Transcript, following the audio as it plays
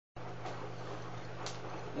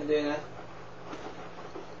Hi, Dana.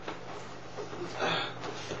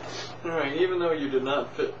 Alright, even though you did not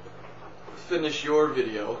finish your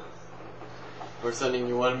video, we're sending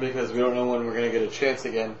you one because we don't know when we're going to get a chance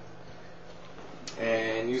again.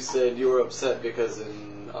 And you said you were upset because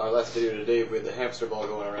in our last video today we had the hamster ball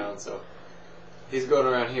going around, so he's going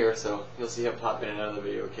around here, so you'll see him pop in and out of the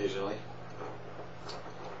video occasionally.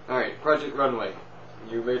 Alright, Project Runway.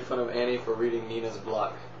 You made fun of Annie for reading Nina's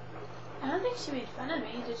block. I don't think she made fun of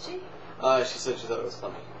me, did she? She said she thought it was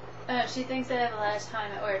funny. She thinks I have a lot of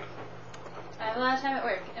time at work. I have a lot of time at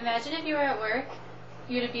work. Imagine if you were at work,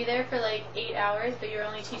 you would be there for like 8 hours, but you're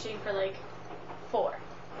only teaching for like 4.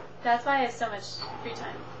 That's why I have so much free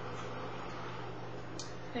time.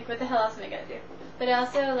 Like, what the hell else am I gonna do? But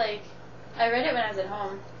also, like, I read it when I was at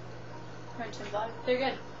home. Tim's blog. They're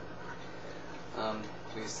good.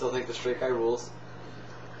 We still think the straight guy rules.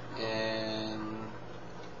 And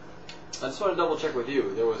I just want to double check with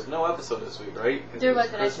you. There was no episode this week, right? There was,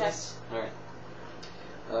 but I checked. Alright.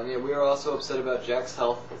 Yeah, we are also upset about Jack's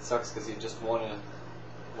health. It sucks because he just won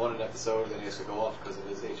an episode, then he has to go off because of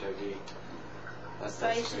his HIV. That's So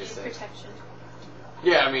you should pretty use sad. protection.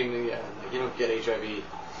 Yeah, I mean, yeah, like, you don't get HIV.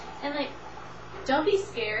 And, like, don't be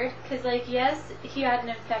scared, because, like, yes, he had an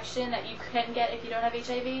infection that you can get if you don't have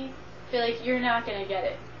HIV, but, like, you're not going to get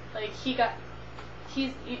it. Like, you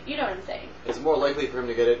know what I'm saying. It's more likely for him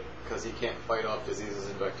to get it because he can't fight off diseases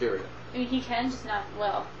and bacteria. I mean, he can, just not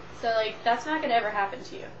well. So, like, that's not going to ever happen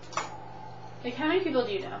to you. Like, how many people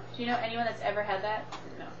do you know? Do you know anyone that's ever had that?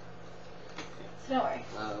 No. So don't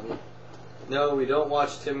worry. No, we don't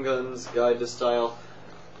watch Tim Gunn's Guide to Style.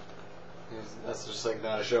 That's just like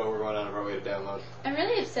not a show we're going out of our way to download. I'm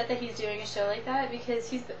really upset that he's doing a show like that because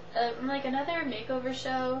he's like another makeover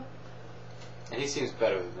show. And he seems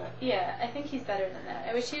better than that. Yeah, I think he's better than that.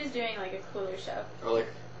 I wish he was doing like a cooler show. Or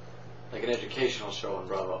like an educational show on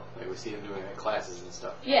Bravo. Like we see him doing like classes and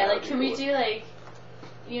stuff. Yeah, That like would be can we cooler. do like,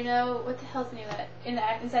 you know, what the hell's the name of that?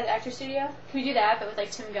 Inside the actor studio? Can we do that, but with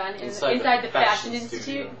like Tim Gunn inside the Fashion Institute?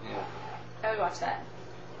 Studio. Yeah. I would watch that.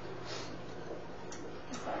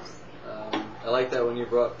 I like that when you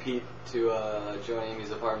brought Pete to Joe and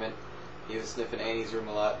Amy's apartment, he was sniffing Annie's room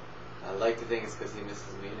a lot. I like to think it's because he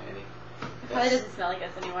misses me and Annie. It probably doesn't smell like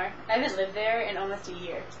us anymore. I haven't lived there in almost a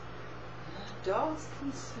year. Dogs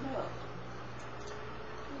can smell.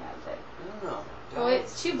 Yeah, but I don't know.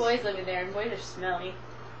 boys, 2 boys living there, and boys are smelly.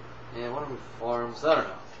 Yeah, one of them farms. I don't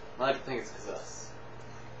know. I like to think it's because of us.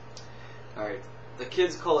 Alright. The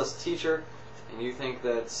kids call us teacher, and you think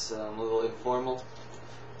that's a little informal.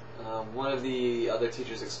 One of the other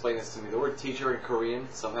teachers explained this to me. The word teacher in Korean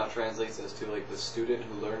somehow translates as to like the student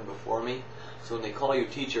who learned before me. So when they call you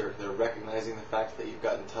teacher, they're recognizing the fact that you've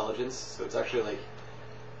got intelligence. So it's actually like,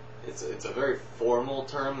 it's a very formal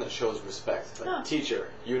term that shows respect. Like, Huh. Teacher,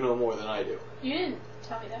 you know more than I do. You didn't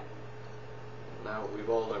tell me that. Now we've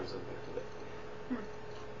all learned something today.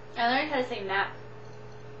 I learned how to say map.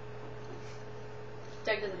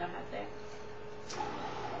 Doug doesn't know how to say it.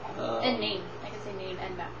 And name. I can say name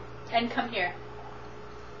and map. And come here.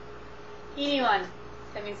 Anyone.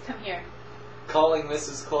 That means come here. Calling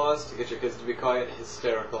Mrs. Claus to get your kids to be quiet,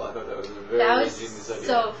 hysterical. I thought that was a very That was ingenious idea.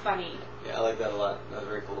 so funny. Yeah, I like that a lot. That was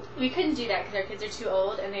very cool. We couldn't do that because our kids are too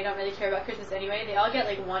old and they don't really care about Christmas anyway. They all get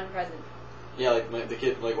like one present. Yeah, like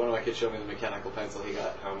one of my kids showed me the mechanical pencil he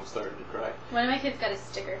got. I almost started to cry. One of my kids got a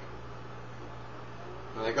sticker.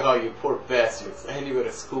 I'm like, oh, you poor bastards. And you go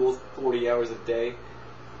to school 40 hours a day.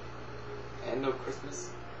 And no Christmas.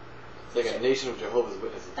 It's like a nation of Jehovah's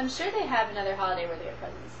Witnesses. I'm sure they have another holiday where they get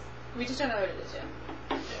presents. We just don't know what it is yet.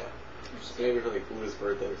 Yeah. So maybe for like Buddha's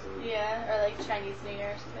birthday or something. Yeah, or like Chinese New Year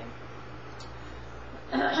or something.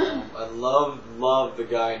 I love the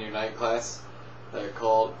guy in your night class that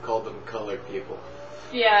called them colored people.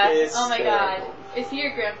 Yeah. It's oh my god. terrible. Is he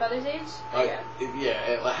your grandfather's age?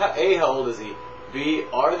 Yeah. A, how old is he? B,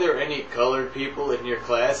 are there any colored people in your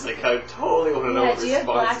class? Like, I totally want to know what do you have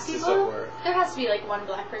black responses to people? stuff were. There has to be like one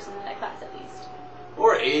black person in that class at least.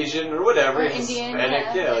 Or Asian, or whatever. Or Indian,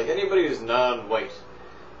 Hispanic, yeah. like anybody who's non-white.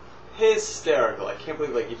 Hysterical. I can't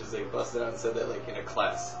believe like he just like busted out and said that like in a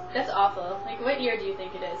class. That's awful. Like, what year do you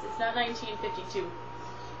think it is? It's not 1952.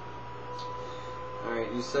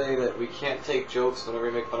 Alright, you say that we can't take jokes whenever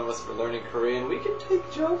you make fun of us for learning Korean. We can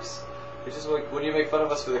take jokes. It's just like when you make fun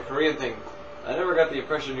of us for the Korean thing, I never got the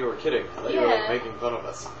impression you were kidding. I thought you were like making fun of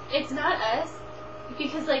us. It's not us,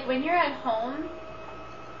 because like when you're at home,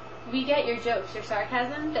 we get your jokes, your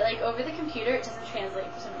sarcasm, but like over the computer it doesn't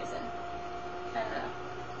translate for some reason. I don't know.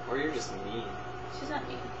 Or you're just mean. She's not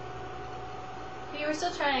mean. But you were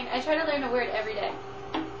still trying. I try to learn a word every day.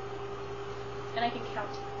 And I can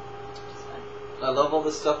count. Which is fun. I love all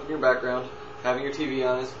this stuff in your background. Having your TV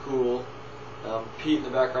on is cool. Pete in the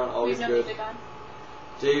background, always We've no good. music on.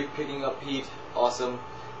 Dave picking up Pete, awesome.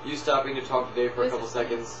 You stopping to talk to Dave for a This couple is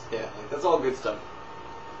seconds. Yeah, like, that's all good stuff.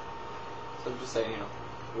 So I'm just saying, you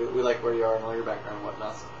know, we like where you are and all your background and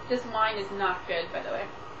whatnot. This wine is not good, by the way.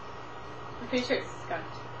 I'm pretty sure it's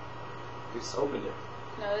skunked. You just opened it.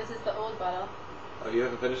 No, this is the old bottle. Oh, you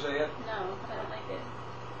haven't finished it yet? No, I don't like it.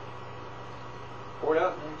 Pour it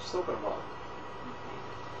out and just open a bottle.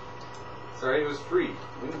 It's alright, it was free.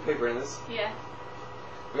 We didn't pay for any of this. Yeah.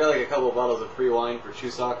 We got like a couple of bottles of free wine for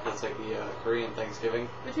Chuseok. That's like the Korean Thanksgiving.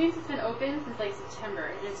 Which means it's been open since like September,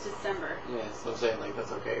 and it's December. Yeah, so I'm saying like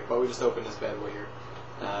that's okay. But we just opened this bad boy here.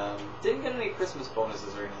 Didn't get any Christmas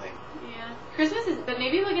bonuses or anything. Yeah. Christmas is, but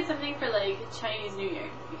maybe we'll get something for like Chinese New Year.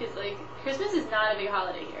 Because like, Christmas is not a big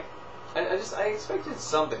holiday here. I expected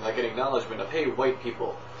something, like an acknowledgement of, hey, white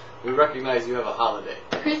people, we recognize you have a holiday.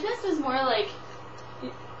 Christmas was more like,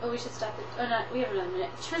 oh, we should stop it. Oh, no, we have another minute.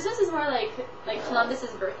 Christmas is more like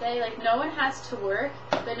Columbus's birthday. Like, no one has to work,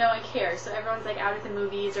 but no one cares. So everyone's like out at the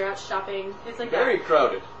movies or out shopping. It's like Very that.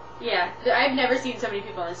 crowded. Yeah. I've never seen so many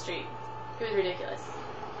people on the street. It was ridiculous.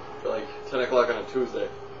 For like 10 o'clock on a Tuesday.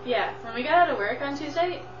 Yeah. When we got out of work on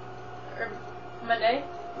Tuesday, or Monday,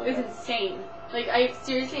 it was insane. Like, I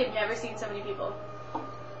seriously have never seen so many people.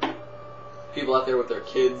 People out there with their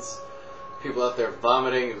kids, people out there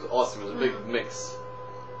vomiting. It was awesome. It was a big mix.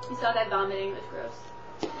 You saw that vomiting. It was gross.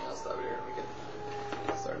 Yeah, I'll stop it here. We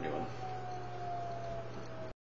can start a new one.